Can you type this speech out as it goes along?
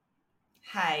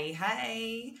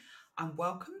Hey, and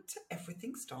welcome to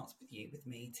Everything Starts With You with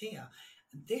me, Tia.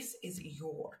 This is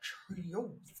your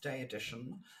Tuesday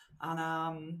edition,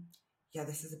 and yeah,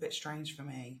 this is a bit strange for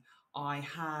me. I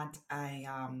had a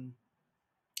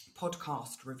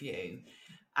podcast review,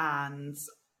 and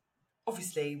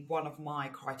obviously, one of my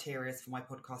criteria for my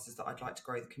podcast is that I'd like to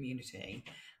grow the community,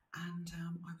 and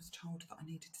I was told that I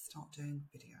needed to start doing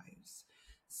videos.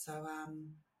 So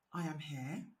I am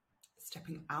here,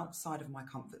 stepping outside of my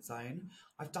comfort zone.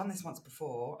 I've done this once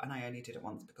before, and I only did it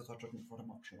once because I didn't very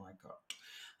much like it.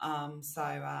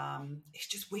 It's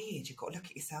just weird. You've got to look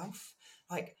at yourself.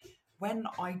 Like when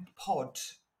I pod,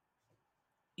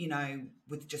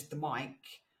 with just the mic,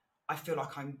 I feel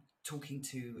like I'm talking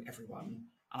to everyone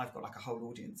and I've got like a whole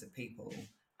audience of people.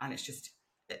 And it's just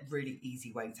a really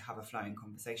easy way to have a flowing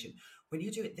conversation. When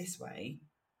you do it this way,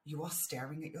 you are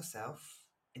staring at yourself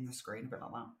in the screen, a bit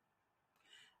like that.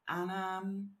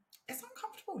 And it's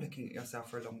uncomfortable looking at yourself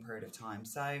for a long period of time.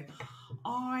 So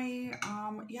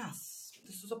yes,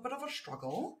 this was a bit of a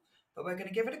struggle, but we're going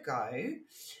to give it a go.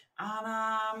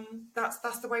 And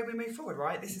that's the way we move forward,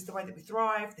 right? This is the way that we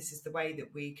thrive. This is the way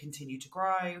that we continue to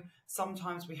grow.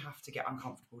 Sometimes we have to get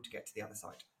uncomfortable to get to the other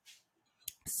side.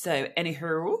 So,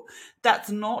 anywho, that's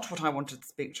not what I wanted to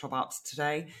speak to you about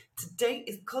today. Today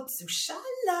is called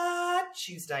Sushila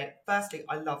Tuesday. Firstly,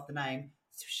 I love the name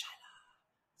Sushila.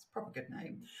 It's a proper good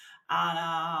name.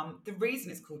 And the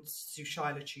reason it's called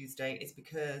Sushila Tuesday is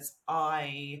because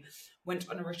I went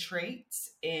on a retreat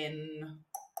in,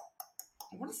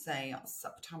 I want to say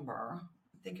September.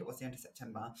 I think it was the end of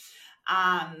September.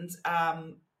 And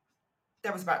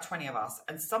there was about 20 of us.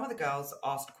 And some of the girls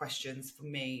asked questions for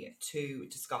me to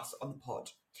discuss on the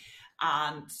pod.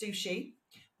 And Sushi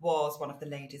was one of the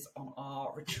ladies on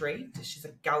our retreat. She's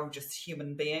a gorgeous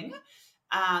human being.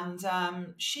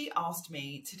 And she asked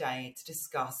me today to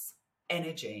discuss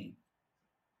energy.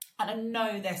 And I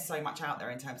know there's so much out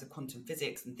there in terms of quantum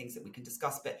physics and things that we can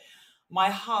discuss, but my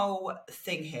whole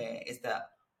thing here is that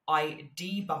I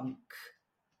debunk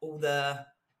all the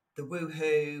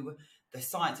woohoo, the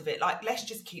science of it. Like, let's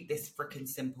just keep this freaking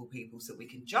simple, people, so we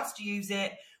can just use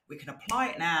it. We can apply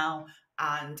it now,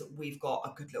 and we've got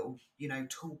a good little,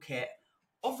 toolkit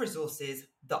of resources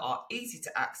that are easy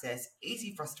to access,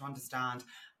 easy for us to understand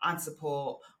and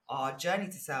support our journey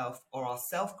to self or our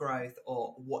self-growth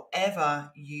or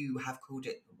whatever you have called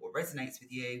it, what resonates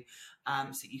with you,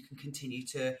 so you can continue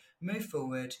to move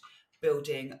forward,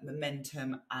 building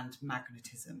momentum and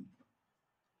magnetism.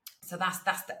 So that's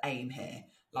the aim here.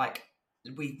 Like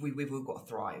we've all got to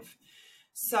thrive.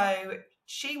 So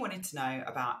she wanted to know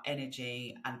about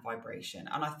energy and vibration.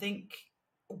 And I think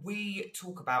we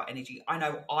talk about energy. I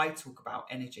know I talk about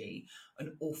energy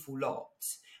an awful lot.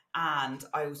 And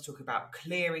I always talk about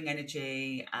clearing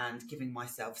energy and giving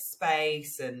myself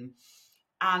space and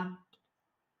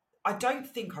I don't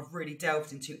think I've really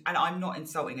delved into, and I'm not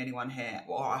insulting anyone here,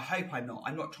 or I hope I'm not.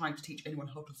 I'm not trying to teach anyone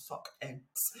how to suck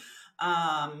eggs.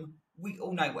 We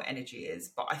all know what energy is,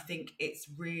 but I think it's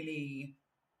really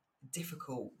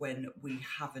difficult when we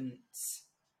haven't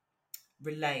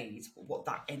relayed what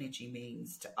that energy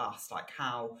means to us, like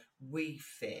how we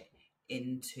fit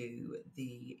into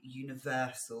the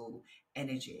universal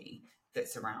energy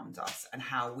that's around us and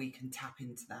how we can tap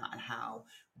into that and how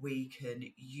we can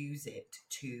use it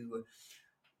to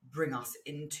bring us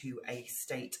into a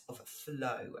state of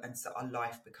flow and so our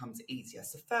life becomes easier.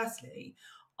 So firstly,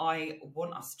 I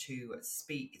want us to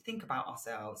think about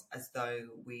ourselves as though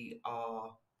we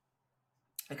are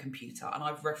a computer, and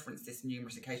I've referenced this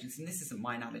numerous occasions, and this isn't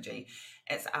my analogy,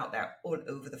 it's out there all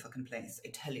over the fucking place. I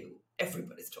tell you,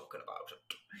 everybody's talking about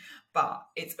it, but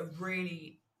it's a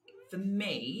really, for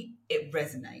me, it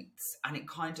resonates and it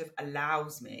kind of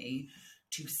allows me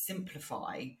to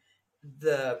simplify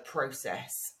the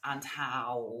process and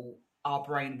how our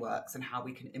brain works and how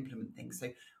we can implement things. So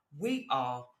we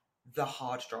are the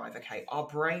hard drive, okay? Our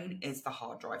brain is the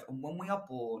hard drive, and when we are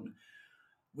born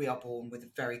with a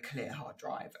very clear hard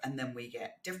drive, and then we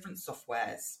get different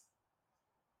softwares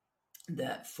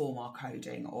that form our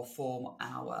coding or form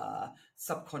our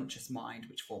subconscious mind,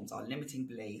 which forms our limiting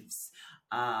beliefs,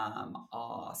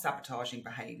 our sabotaging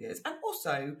behaviors, and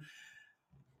also,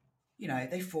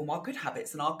 they form our good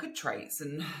habits and our good traits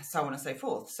and so on and so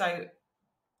forth. So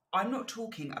I'm not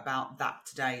talking about that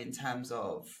today in terms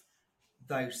of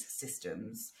those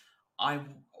systems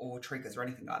or triggers or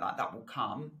anything like that. That will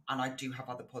come, and I do have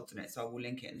other pods on it, so I will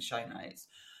link it in the show notes.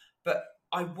 But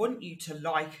I want you to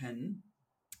liken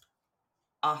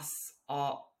us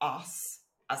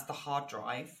as the hard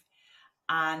drive,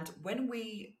 and when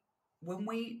we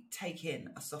take in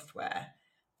a software,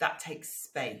 that takes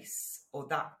space, or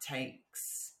that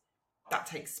takes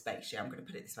space. Yeah, I'm going to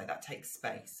put it this way, that takes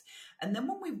space. And then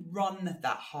when we run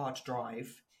that hard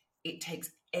drive, it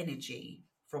takes energy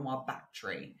from our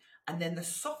battery. And then the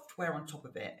software on top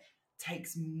of it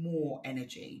takes more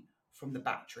energy from the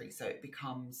battery. So it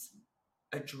becomes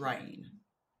a drain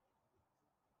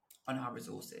on our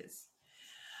resources.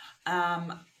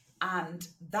 And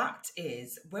that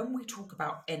is when we talk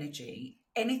about energy,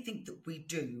 anything that we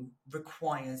do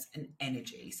requires an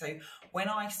energy. So when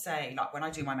I say, like when I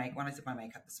did my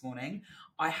makeup this morning,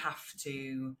 I have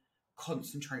to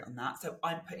concentrate on that. So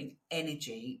I'm putting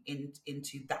energy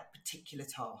into that particular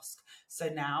task. So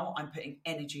now I'm putting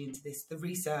energy into this. The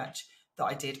research that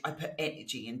I did, I put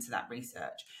energy into that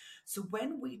research. So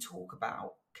when we talk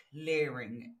about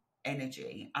clearing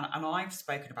energy, and I've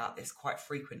spoken about this quite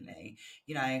frequently,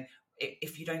 you know,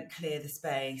 if you don't clear the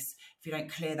space, if you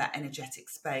don't clear that energetic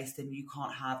space, then you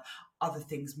can't have other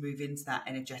things move into that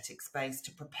energetic space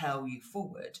to propel you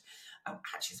forward.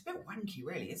 Actually, it's a bit wanky,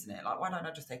 really, isn't it? Like, why don't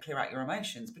I just say clear out your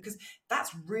emotions? Because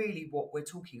that's really what we're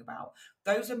talking about.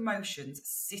 Those emotions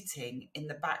sitting in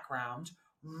the background,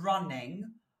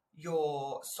 running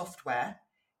your software,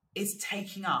 is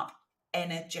taking up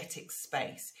energetic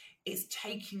space. It's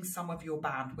taking some of your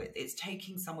bandwidth. It's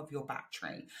taking some of your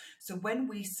battery. So when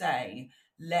we say,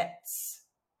 let's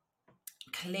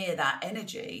clear that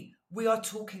energy, we are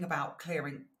talking about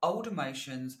clearing old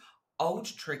emotions, old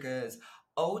triggers,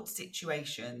 old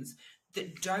situations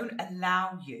that don't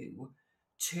allow you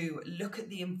to look at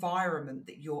the environment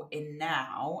that you're in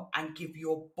now and give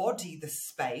your body the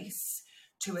space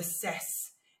to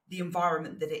assess the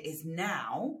environment that it is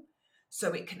now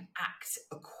so it can act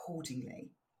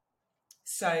accordingly.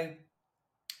 So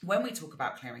when we talk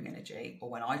about clearing energy, or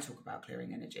when I talk about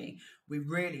clearing energy, we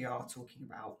really are talking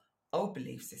about old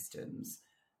belief systems,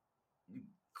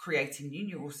 creating new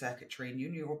neural circuitry, new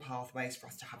neural pathways for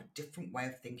us to have a different way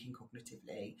of thinking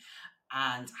cognitively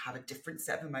and have a different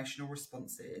set of emotional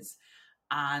responses.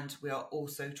 And we are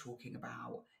also talking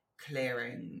about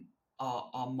clearing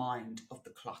our mind of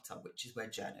the clutter, which is where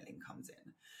journaling comes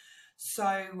in.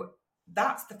 So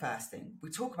that's the first thing. We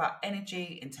talk about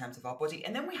energy in terms of our body,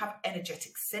 and then we have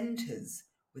energetic centers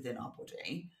within our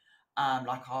body,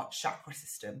 like our chakra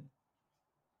system.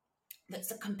 That's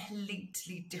a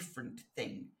completely different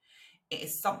thing. It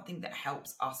is something that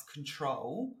helps us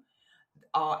control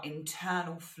our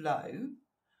internal flow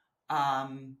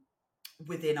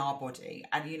within our body.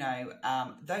 And, you know,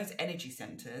 those energy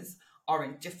centers are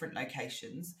in different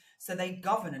locations. So they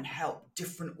govern and help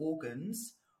different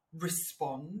organs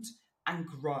respond and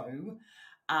grow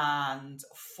and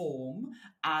form,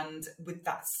 and with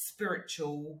that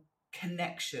spiritual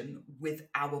connection with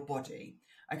our body.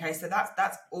 Okay, so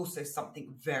that's also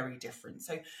something very different.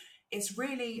 So it's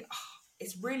really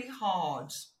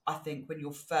hard, I think, when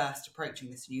you're first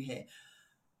approaching this and you hear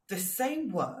the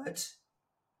same word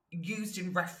used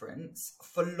in reference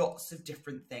for lots of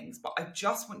different things. But I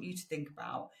just want you to think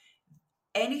about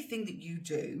anything that you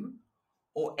do,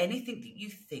 or anything that you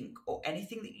think, or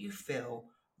anything that you feel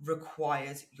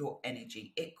requires your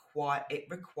energy. It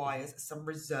requires some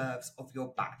reserves of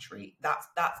your battery. That's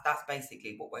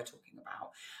basically what we're talking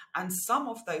about. And some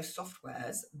of those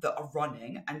softwares that are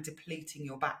running and depleting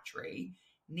your battery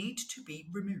need to be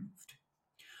removed,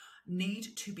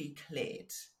 need to be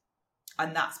cleared.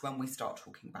 And that's when we start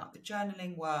talking about the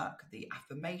journaling work, the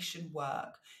affirmation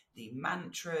work, the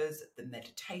mantras, the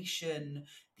meditation,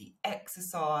 the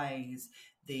exercise,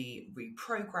 the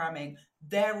reprogramming.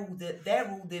 They're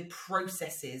all the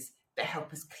processes that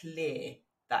help us clear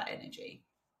that energy.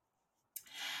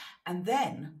 And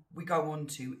then we go on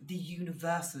to the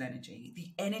universal energy,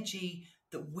 the energy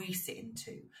that we sit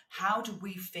into. How do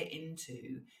we fit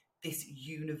into this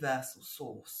universal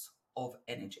source of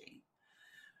energy?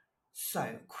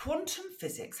 So, quantum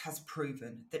physics has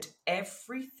proven that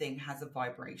everything has a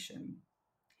vibration.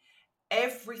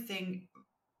 Everything,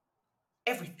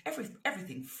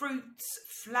 fruits,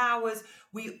 flowers,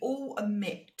 we all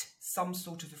emit some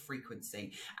sort of a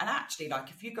frequency. And actually, like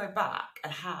if you go back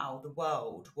and how the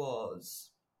world was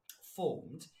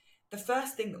formed, the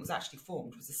first thing that was actually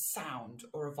formed was a sound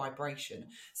or a vibration.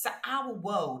 So our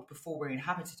world before we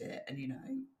inhabited it, and you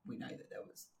know, we know that there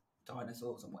was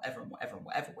dinosaurs and whatever,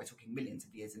 we're talking millions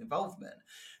of years in involvement,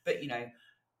 but you know,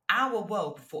 our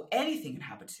world before anything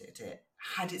inhabited it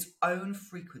had its own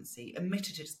frequency,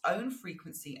 emitted its own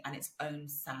frequency and its own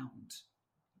sound.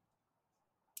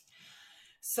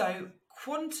 So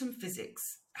quantum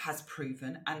physics has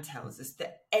proven and tells us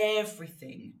that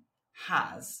everything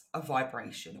has a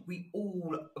vibration. We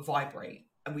all vibrate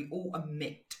and we all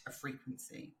emit a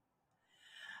frequency.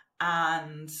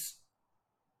 And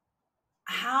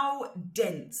how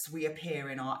dense we appear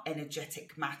in our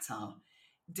energetic matter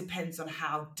depends on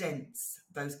how dense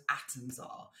those atoms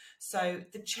are. So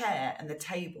the chair and the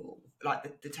table,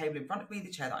 like the table in front of me,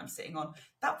 the chair that I'm sitting on,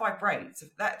 that vibrates.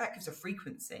 That gives a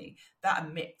frequency. That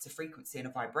emits a frequency and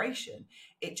a vibration.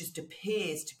 It just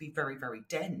appears to be very, very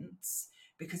dense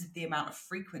because of the amount of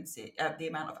frequency, the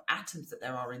amount of atoms that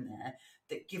there are in there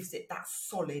that gives it that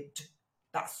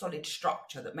solid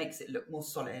structure that makes it look more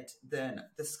solid than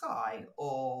the sky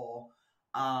or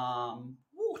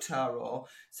water, or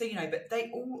so, but they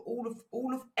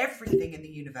all of everything in the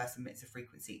universe emits a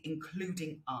frequency,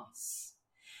 including us.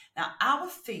 Now, our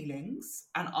feelings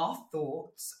and our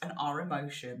thoughts and our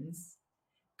emotions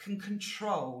can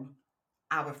control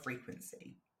our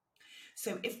frequency.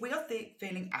 So if we are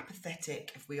feeling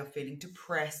apathetic, if we are feeling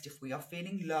depressed, if we are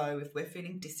feeling low, if we're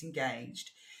feeling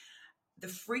disengaged, the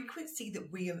frequency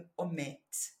that we emit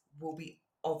will be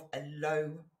of a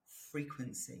low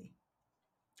frequency.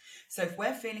 So if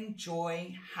we're feeling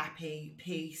joy, happy,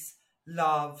 peace,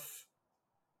 love,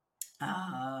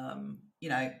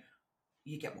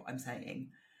 you get what I'm saying,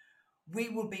 we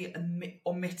will be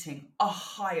emitting a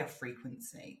higher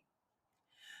frequency.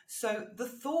 So the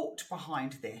thought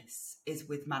behind this is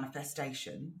with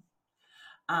manifestation,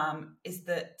 is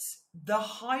that the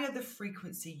higher the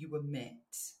frequency you emit,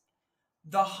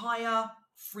 the higher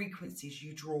frequencies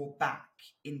you draw back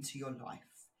into your life.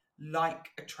 Like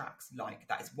attracts like.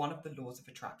 That is one of the laws of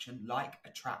attraction. Like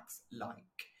attracts like.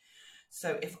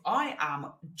 So if I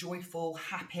am joyful,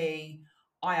 happy,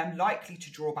 I am likely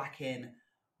to draw back in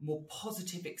more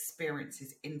positive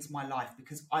experiences into my life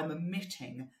because I'm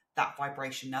emitting that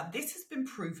vibration. Now, this has been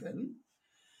proven.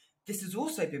 This has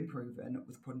also been proven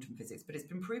with quantum physics, but it's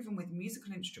been proven with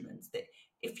musical instruments that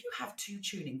if you have two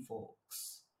tuning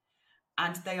forks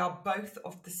and they are both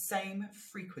of the same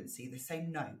frequency, the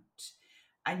same note,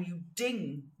 and you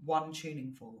ding one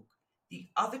tuning fork, the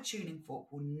other tuning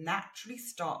fork will naturally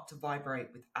start to vibrate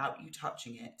without you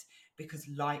touching it, because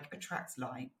like attracts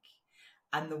like,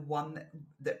 and the one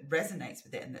that resonates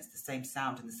with it and that's the same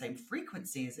sound and the same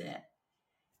frequency as it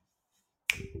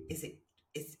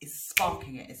is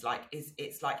sparking it. It's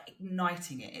like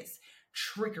igniting it. It's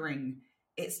triggering.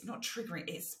 It's not triggering.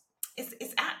 It's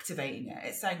activating it.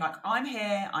 It's saying like, I'm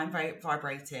here. I'm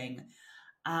vibrating.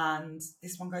 And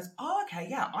this one goes, oh, okay,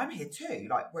 yeah, I'm here too.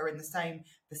 Like, we're in the same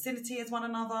vicinity as one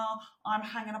another. I'm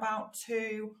hanging about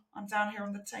too. I'm down here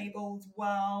on the table as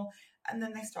well. And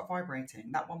then they start vibrating.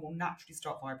 That one will naturally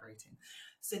start vibrating.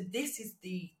 So this is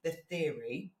the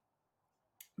theory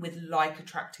with like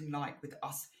attracting like, with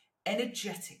us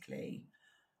energetically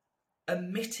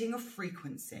emitting a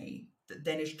frequency that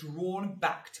then is drawn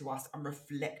back to us and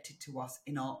reflected to us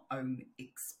in our own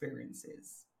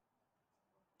experiences.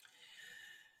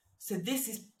 So this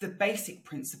is the basic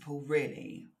principle,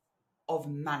 really, of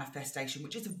manifestation,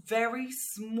 which is a very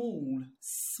small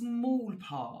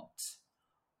part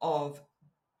of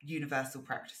universal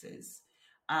practices.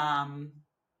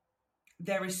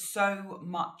 There is so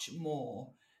much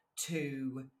more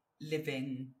to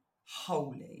living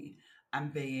wholly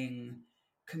and being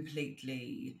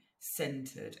completely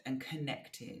centered and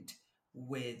connected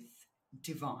with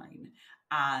divine.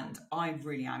 And I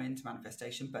really am into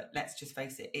manifestation, but let's just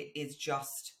face it, it is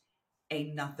just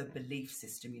another belief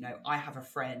system. I have a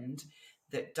friend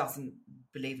that doesn't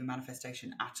believe in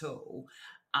manifestation at all.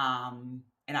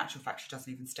 In actual fact, she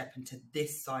doesn't even step into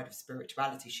this side of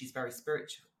spirituality. She's very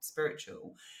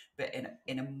spiritual, but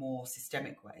in a more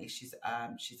systemic way. She's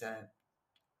a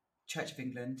Church of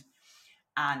England,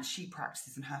 and she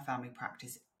practices, and her family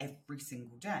practice every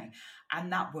single day.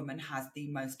 And that woman has the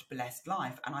most blessed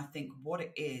life. And I think what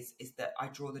it is that I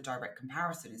draw the direct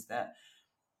comparison is that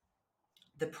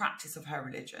the practice of her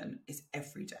religion is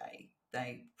every day.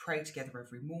 They pray together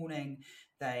every morning.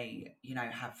 They,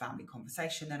 have family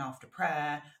conversation then after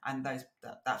prayer, and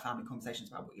that family conversation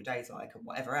is about what your day's like and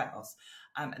whatever else.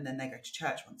 And then they go to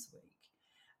church once a week,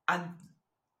 and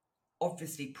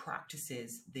obviously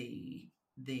practices the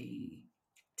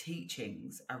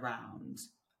teachings around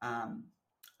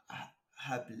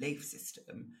her belief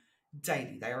system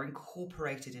daily. They are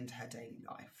incorporated into her daily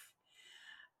life,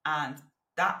 and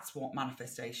that's what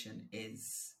manifestation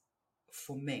is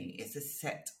for me. It's a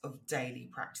set of daily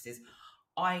practices.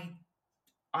 I'm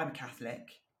a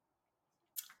Catholic,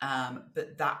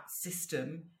 but that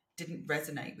system didn't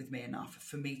resonate with me enough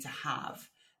for me to have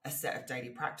a set of daily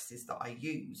practices that I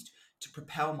used to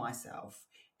propel myself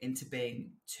into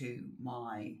being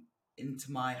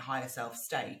into my higher self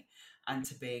state, and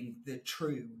to being the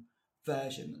true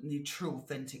version, the true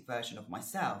authentic version of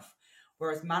myself.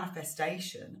 Whereas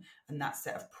manifestation and that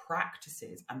set of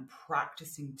practices and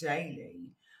practicing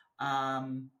daily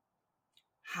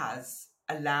has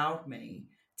allowed me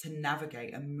to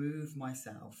navigate and move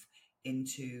myself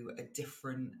into a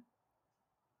different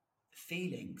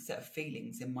set of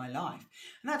feelings in my life.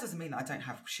 And that doesn't mean that I don't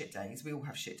have shit days. We all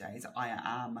have shit days. I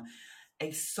am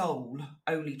a soul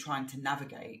only trying to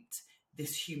navigate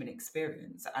this human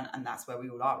experience, and that's where we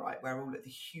all are, right? We're all at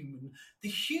the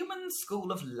human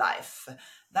school of life.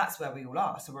 That's where we all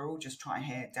are. So we're all just trying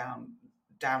here down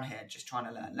here, just trying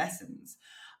to learn lessons,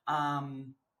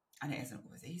 and it isn't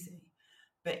always easy.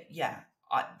 But yeah,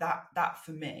 that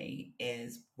for me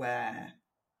is where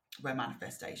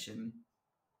manifestation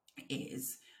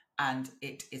is, and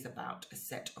it is about a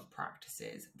set of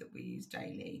practices that we use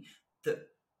daily that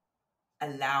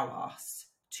allow us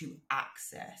to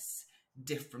access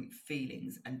different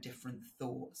feelings and different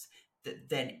thoughts that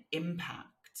then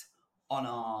impact on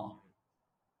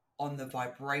the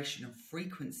vibration and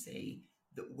frequency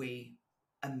that we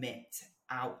emit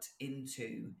out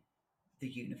into the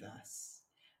universe.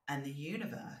 And the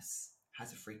universe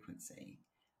has a frequency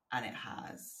and it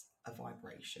has a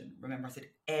vibration. Remember, I said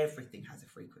everything has a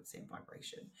frequency and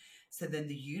vibration. So then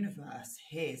the universe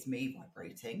hears me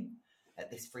vibrating at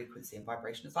this frequency and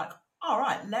vibration. It's like, all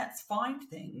right, let's find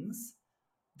things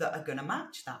that are going to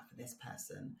match that for this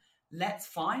person. Let's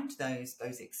find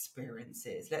those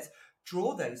experiences. Let's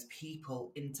draw those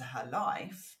people into her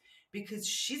life because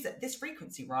she's at this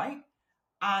frequency, right?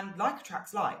 And like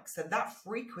attracts like. So that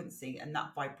frequency and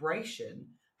that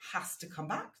vibration has to come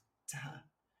back to her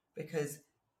because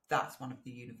that's one of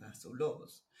the universal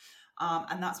laws.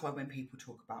 And that's why when people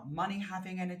talk about money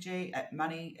having energy,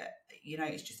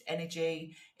 it's just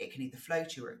energy. It can either flow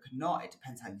to you or it can not. It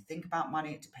depends how you think about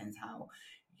money. It depends how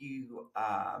you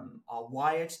are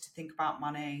wired to think about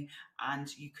money.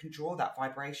 And you can draw that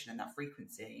vibration and that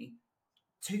frequency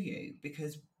to you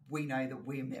because we know that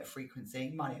we emit a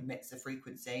frequency, money emits a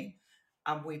frequency,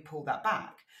 and we pull that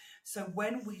back. So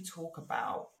when we talk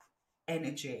about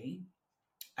energy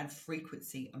and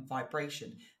frequency and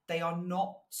vibration, they are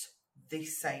not the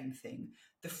same thing.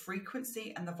 The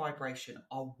frequency and the vibration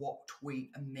are what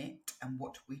we emit and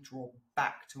what we draw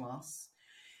back to us.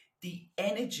 The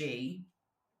energy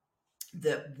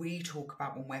that we talk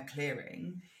about when we're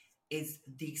clearing is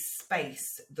the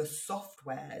space, the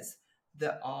softwares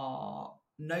that are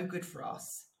no good for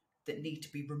us that need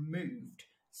to be removed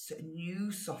so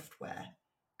new software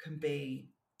can be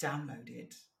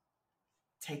downloaded,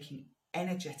 taking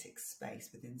energetic space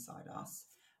within inside us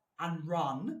and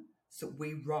run so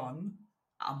we run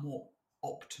at a more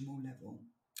optimal level.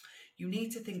 You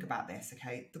need to think about this,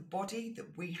 okay? The body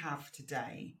that we have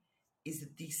today is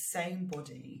the same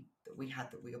body that we had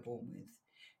that we were born with.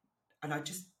 And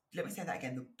let me say that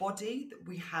again. The body that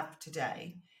we have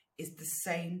today is the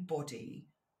same body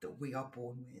that we are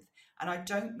born with. And I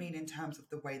don't mean in terms of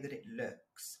the way that it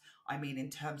looks. I mean in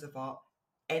terms of our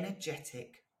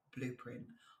energetic blueprint,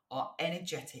 our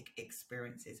energetic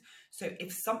experiences. So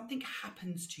if something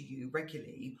happens to you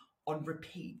regularly on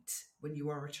repeat when you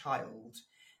are a child,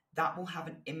 that will have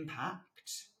an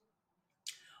impact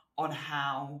on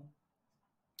how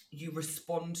you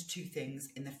respond to things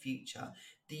in the future.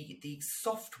 The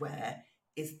software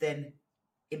is then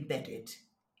embedded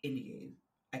in you,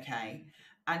 okay?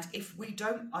 And if we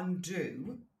don't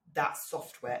undo that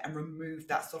software and remove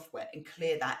that software and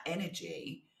clear that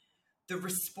energy, the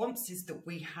responses that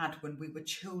we had when we were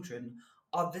children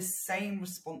are the same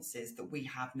responses that we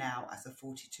have now as a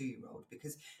 42-year-old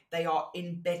because they are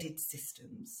embedded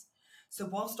systems. So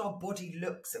whilst our body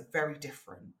looks very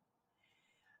different,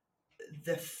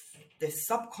 the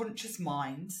subconscious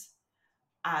mind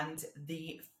and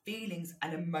the feelings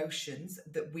and emotions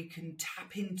that we can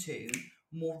tap into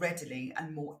more readily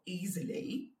and more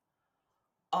easily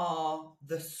are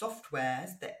the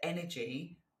softwares, the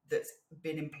energy that's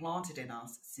been implanted in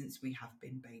us since we have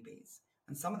been babies.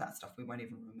 And some of that stuff we won't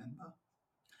even remember.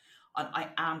 And I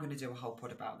am going to do a whole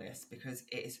pod about this because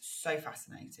it is so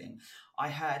fascinating. I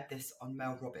heard this on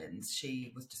Mel Robbins.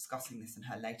 She was discussing this in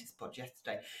her latest pod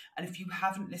yesterday. And if you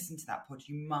haven't listened to that pod,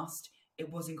 you must. It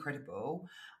was incredible.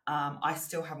 I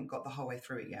still haven't got the whole way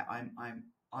through it yet. I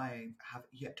have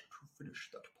yet to finish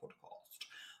that podcast.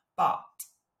 But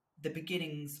the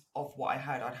beginnings of what I'd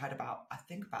heard about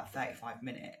 35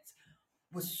 minutes,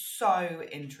 was so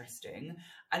interesting.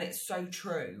 And it's so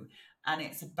true. And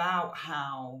it's about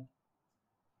how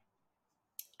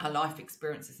our life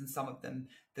experiences, and some of them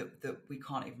that we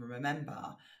can't even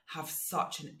remember, have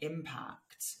such an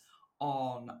impact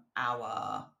on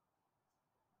our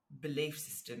belief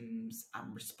systems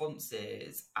and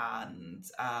responses and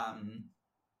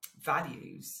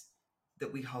values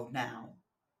that we hold now.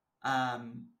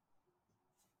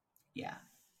 Yeah,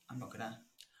 I'm not gonna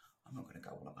go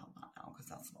all about that now because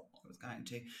that's not what I was going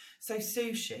to. So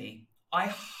Sushi, I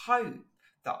hope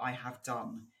that I have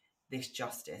done this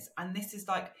justice, and this is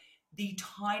like the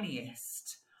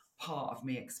tiniest part of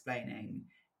me explaining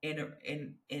in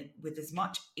with as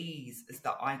much ease as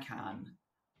that I can,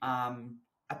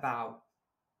 about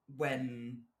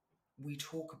when we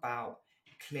talk about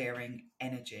clearing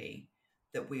energy,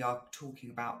 that we are talking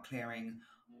about clearing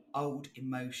old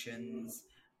emotions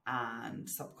and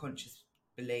subconscious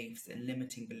beliefs and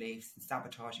limiting beliefs and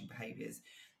sabotaging behaviors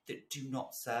that do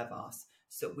not serve us,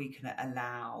 so that we can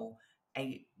allow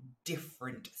a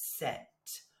different set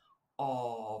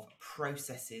of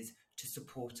processes to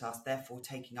support us, therefore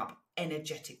taking up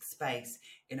energetic space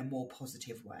in a more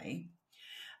positive way.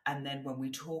 And then when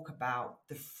we talk about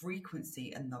the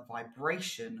frequency and the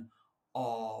vibration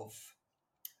of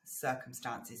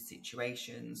circumstances,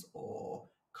 situations, or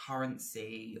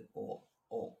currency, or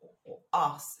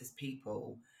us as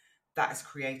people, that is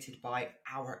created by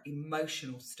our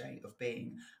emotional state of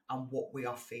being and what we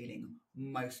are feeling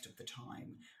most of the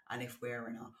time. And if we're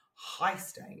in a high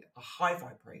state, a high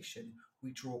vibration,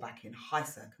 we draw back in high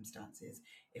circumstances.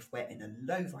 If we're in a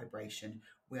low vibration,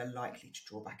 we are likely to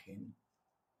draw back in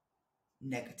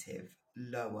negative,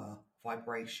 lower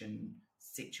vibration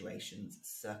situations,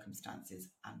 circumstances,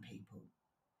 and people.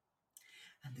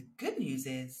 And the good news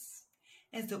is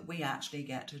that we actually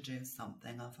get to do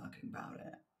something about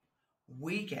it.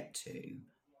 We get to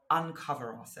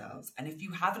uncover ourselves. And if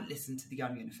you haven't listened to the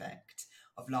Onion Effect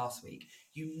of last week,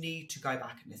 you need to go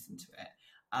back and listen to it.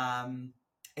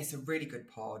 It's a really good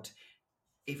pod,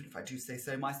 even if I do say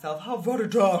so myself. How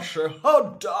dash it,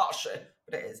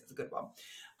 but it is. It's a good one.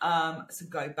 So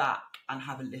go back and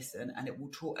have a listen, and it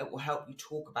will help you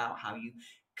talk about how you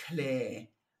clear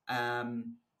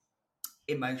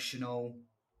emotional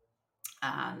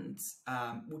and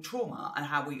trauma, and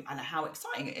how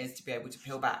exciting it is to be able to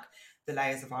peel back the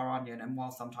layers of our onion. And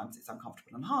while sometimes it's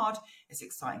uncomfortable and hard, it's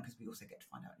exciting because we also get to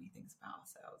find out new things about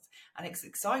ourselves. And it's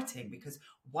exciting because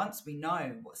once we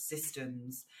know what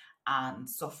systems and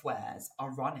softwares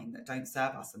are running that don't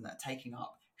serve us and that are taking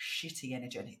up shitty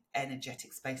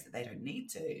energetic space that they don't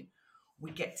need to, we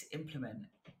get to implement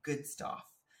good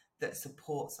stuff that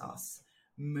supports us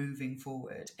moving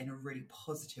forward in a really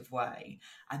positive way,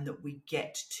 and that we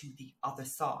get to the other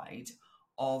side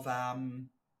of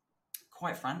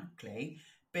quite frankly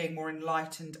being more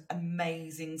enlightened,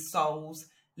 amazing souls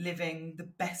living the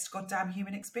best goddamn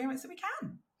human experience that we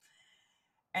can.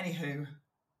 Anywho,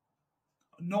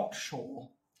 not sure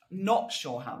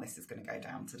how this is going to go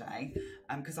down today,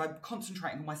 because I'm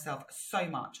concentrating on myself so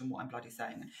much and what I'm bloody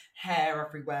saying, hair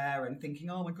everywhere, and thinking,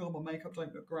 oh my god, my makeup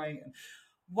don't look great, and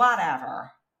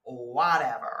whatever.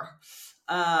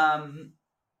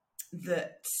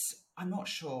 That I'm not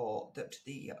sure that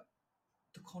the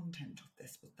content of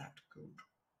this was that good,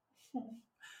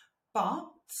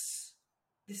 but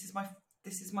this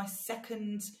is my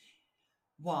second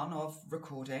one of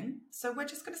recording, so we're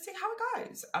just going to see how it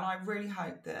goes. And I really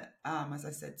hope that, as I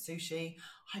said, Sushi,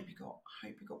 I hope you got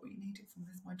what you needed from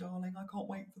this, my darling. I can't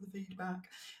wait for the feedback.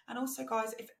 And also,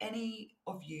 guys, if any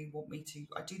of you want me to,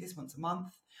 I do this once a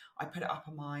month. I put it up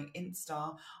on my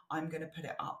Insta. I'm going to put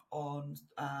it up on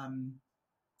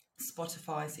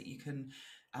Spotify, so that you can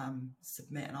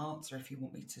submit an answer if you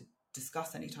want me to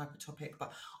discuss any type of topic.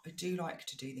 But I do like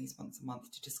to do these once a month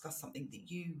to discuss something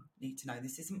that you need to know.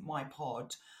 This isn't my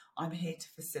pod. I'm here to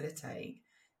facilitate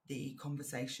the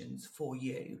conversations for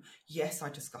you. Yes, I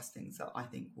discuss things that I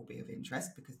think will be of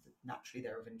interest because naturally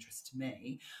they're of interest to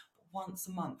me. But once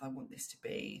a month, I want this to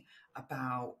be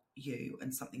about you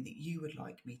and something that you would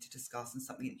like me to discuss and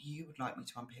something that you would like me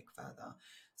to unpick further.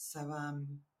 So,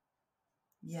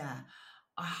 yeah,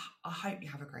 I hope you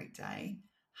have a great day.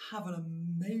 Have an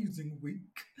amazing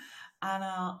week. And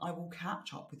I will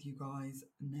catch up with you guys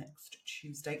next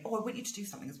Tuesday. Oh, I want you to do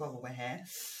something as well while we're here.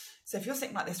 So if you're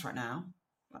sitting like this right now,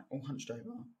 like all hunched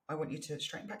over, I want you to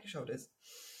straighten back your shoulders.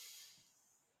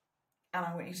 And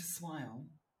I want you to smile.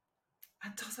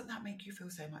 And doesn't that make you feel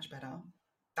so much better?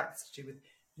 That's to do with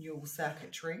neural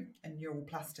circuitry and neural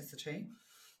plasticity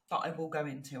that I will go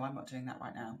into. I'm not doing that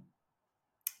right now.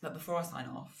 But before I sign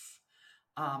off,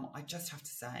 I just have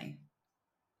to say,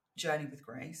 journey with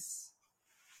grace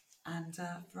and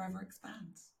forever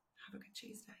expand. Have a good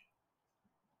Tuesday.